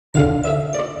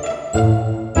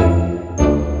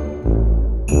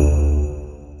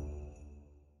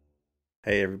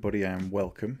everybody and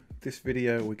welcome. This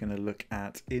video we're going to look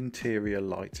at interior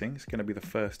lighting. It's going to be the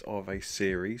first of a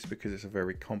series because it's a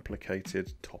very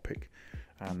complicated topic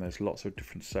and there's lots of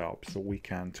different setups that we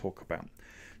can talk about.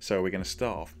 So we're going to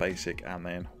start off basic and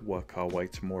then work our way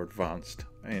to more advanced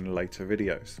in later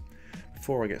videos.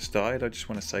 Before I get started, I just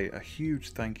want to say a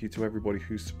huge thank you to everybody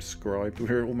who's subscribed.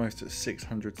 We're almost at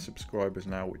 600 subscribers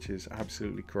now, which is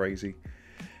absolutely crazy.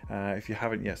 If you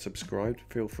haven't yet subscribed,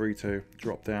 feel free to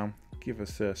drop down, give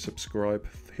us a subscribe,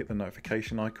 hit the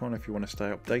notification icon if you want to stay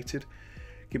updated.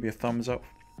 Give me a thumbs up.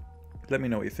 Let me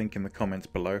know what you think in the comments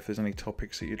below. If there's any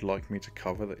topics that you'd like me to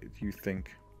cover that you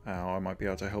think I might be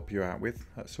able to help you out with,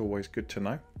 that's always good to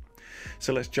know.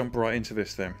 So let's jump right into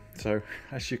this then. So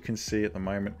as you can see at the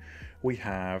moment, we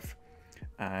have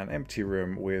an empty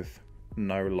room with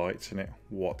no lights in it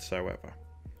whatsoever.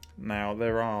 Now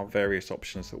there are various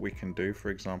options that we can do. For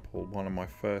example, one of my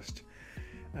first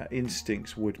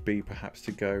instincts would be perhaps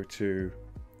to go to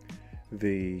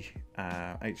the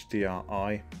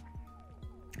HDRI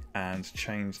and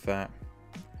change that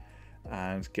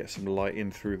and get some light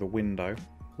in through the window,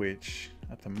 which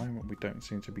at the moment we don't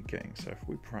seem to be getting. So if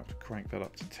we perhaps crank that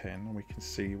up to 10, we can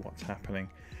see what's happening.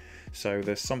 So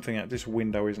there's something that this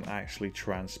window isn't actually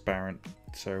transparent,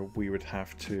 so we would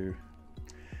have to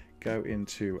go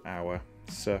into our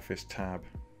surface tab,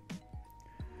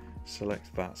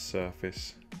 select that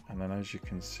surface, and then as you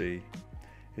can see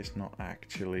it's not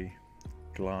actually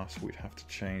glass. We'd have to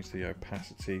change the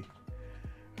opacity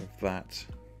of that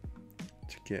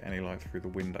to get any light through the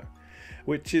window,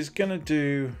 which is going to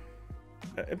do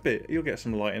a bit. You'll get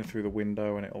some light in through the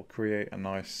window and it'll create a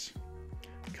nice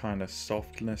kind of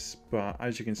softness, but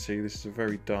as you can see this is a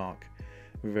very dark,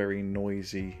 very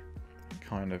noisy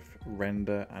kind of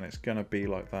render, and it's going to be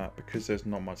like that because there's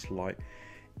not much light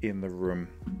in the room,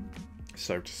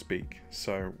 so to speak.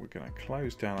 So we're going to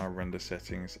close down our render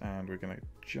settings and we're going to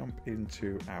jump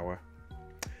into our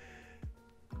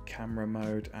camera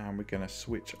mode and we're going to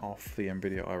switch off the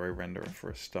NVIDIA Array renderer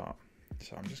for a start.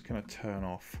 So I'm just going to turn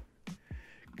off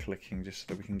clicking just so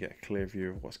that we can get a clear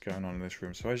view of what's going on in this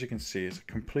room. So as you can see, it's a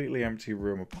completely empty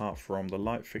room apart from the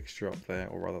light fixture up there,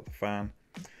 or rather the fan,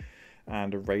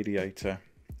 and a radiator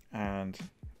and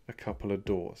a couple of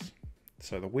doors.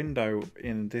 So the window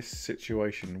in this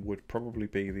situation would probably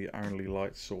be the only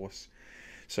light source.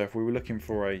 So if we were looking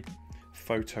for a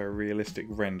photorealistic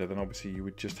render, then obviously you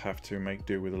would just have to make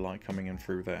do with the light coming in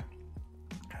through there.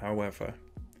 However,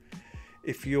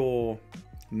 if you're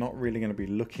not really going to be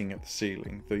looking at the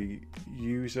ceiling, the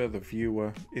user, the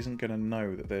viewer, isn't going to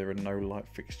know that there are no light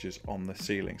fixtures on the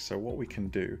ceiling. So what we can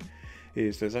do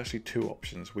is there's actually two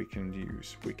options we can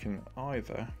use. We can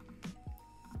either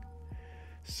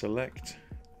select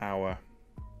our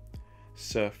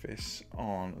surface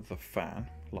on the fan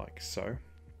like so,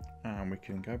 and we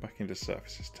can go back into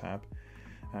Surfaces tab,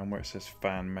 and where it says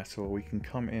fan metal we can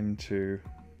come into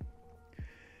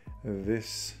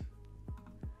this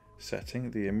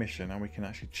setting, the emission, and we can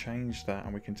actually change that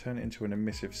and we can turn it into an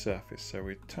emissive surface. So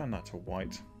we turn that to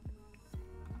white,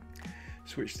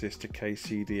 switch this to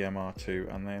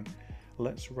KCDMR2, and then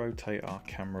let's rotate our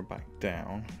camera back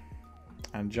down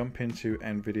and jump into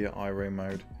NVIDIA Array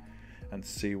mode and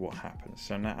see what happens.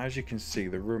 So now as you can see,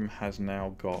 the room has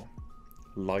now got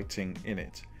lighting in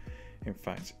it. In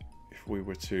fact, if we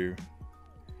were to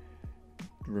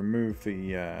remove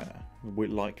the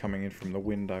light coming in from the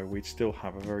window, we'd still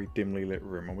have a very dimly lit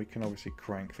room, and we can obviously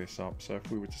crank this up. So if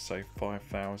we were to say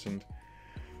 5,000,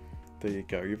 there you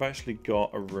go. You've actually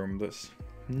got a room that's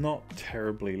not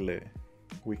terribly lit.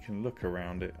 We can look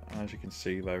around it, and as you can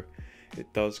see though,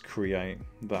 it does create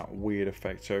that weird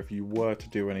effect. So if you were to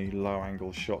do any low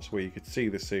angle shots where you could see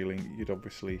the ceiling, you'd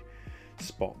obviously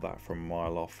spot that from a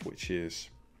mile off, which is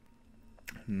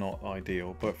not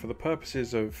ideal. But for the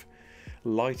purposes of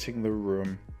lighting the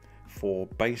room for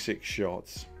basic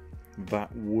shots,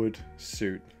 that would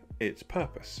suit its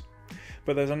purpose.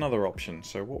 But there's another option.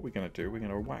 So what we're going to do, we're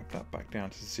going to whack that back down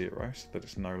to 0 so that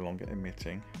it's no longer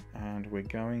emitting, and we're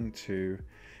going to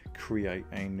create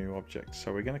a new object.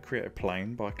 So we're going to create a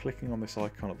plane by clicking on this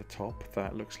icon at the top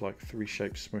that looks like three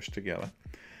shapes smushed together,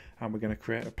 and we're going to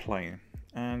create a plane.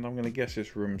 And I'm going to guess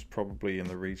this room's probably in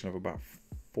the region of about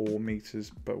 4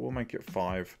 meters, but we'll make it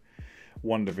 5.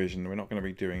 One division. We're not going to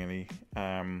be doing any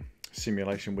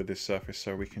simulation with this surface,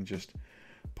 so we can just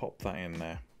pop that in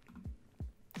there.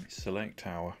 Select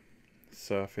our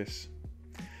surface,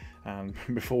 and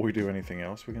before we do anything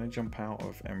else, we're going to jump out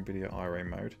of NVIDIA Array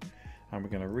mode and we're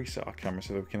going to reset our camera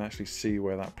so that we can actually see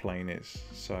where that plane is.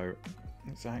 So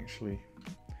it's actually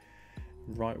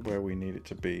right where we need it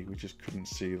to be. We just couldn't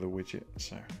see the widget,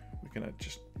 so we're we're going to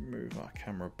just move our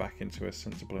camera back into a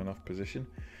sensible enough position,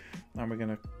 and we're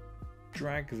going to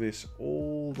drag this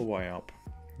all the way up.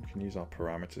 We can use our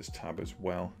parameters tab as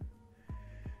well,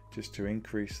 just to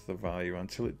increase the value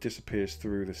until it disappears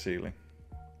through the ceiling,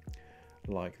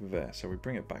 like there. So we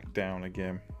bring it back down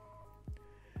again,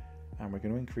 and we're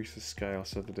going to increase the scale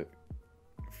so that it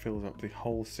fills up the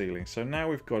whole ceiling. So now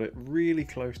we've got it really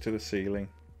close to the ceiling.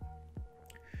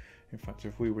 In fact,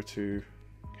 if we were to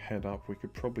head up, we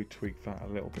could probably tweak that a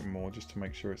little bit more just to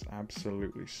make sure it's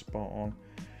absolutely spot on.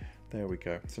 There we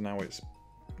go. So now it's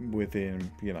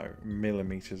within, you know,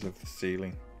 millimeters of the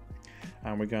ceiling.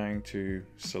 And we're going to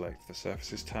select the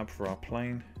surfaces tab for our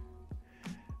plane,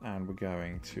 and we're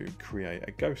going to create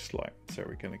a ghost light. So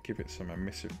we're going to give it some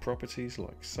emissive properties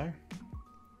like so.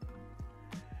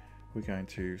 We're going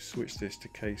to switch this to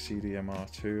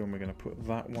KCDMR2, and we're going to put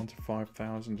that one to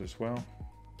 5000 as well.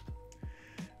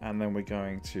 And then we're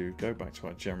going to go back to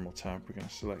our general tab. We're going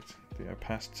to select the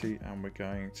opacity, and we're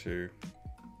going to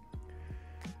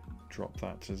drop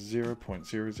that to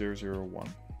 0.0001,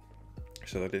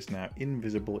 so that it's now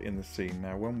invisible in the scene.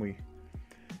 Now when we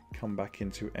come back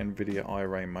into NVIDIA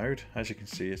iRay mode, as you can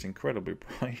see, it's incredibly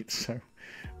bright, so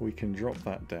we can drop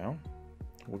that down.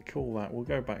 We'll call that, we'll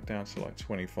go back down to like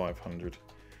 2500,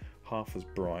 half as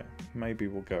bright. Maybe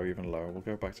we'll go even lower, we'll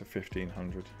go back to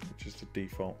 1500, which is the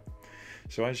default.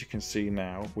 So as you can see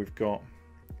now, we've got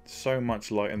so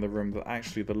much light in the room that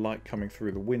actually the light coming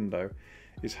through the window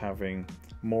is having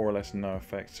more or less no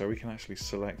effect. So we can actually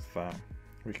select that.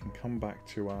 We can come back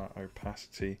to our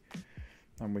opacity,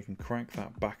 and we can crank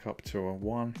that back up to a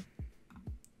 1.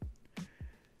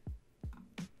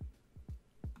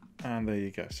 And there you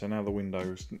go. So now the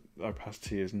window's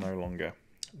opacity is no longer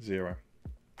 0.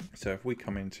 So if we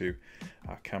come into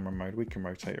our camera mode, we can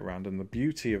rotate around, and the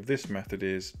beauty of this method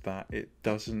is that it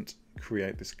doesn't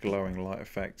create this glowing light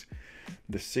effect.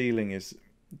 The ceiling is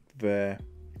there,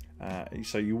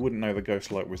 so you wouldn't know the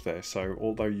ghost light was there. So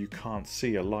although you can't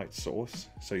see a light source,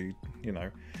 so you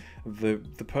know, the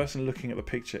person looking at the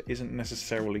picture isn't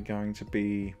necessarily going to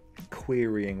be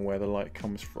querying where the light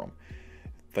comes from.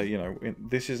 They, you know,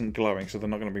 this isn't glowing, so they're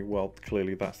not going to be, well,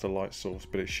 clearly that's the light source,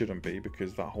 but it shouldn't be,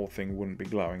 because that whole thing wouldn't be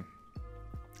glowing.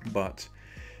 But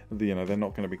you know, they're not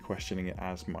going to be questioning it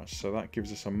as much, so that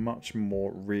gives us a much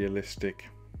more realistic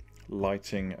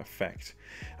lighting effect.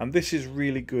 And this is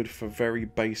really good for very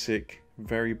basic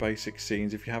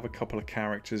scenes. If you have a couple of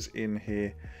characters in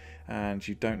here and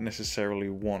you don't necessarily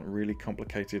want really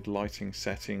complicated lighting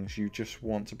settings, you just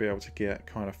want to be able to get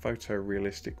kind of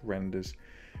photorealistic renders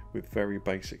with very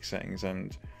basic settings,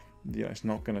 and you know, it's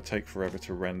not going to take forever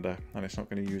to render, and it's not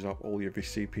going to use up all of your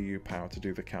CPU power to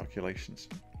do the calculations.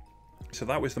 So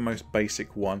that was the most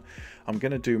basic one. I'm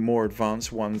going to do more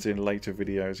advanced ones in later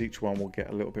videos. Each one will get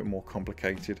a little bit more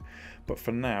complicated, but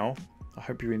for now, I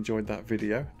hope you enjoyed that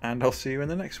video, and I'll see you in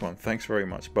the next one. Thanks very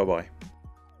much. Bye bye.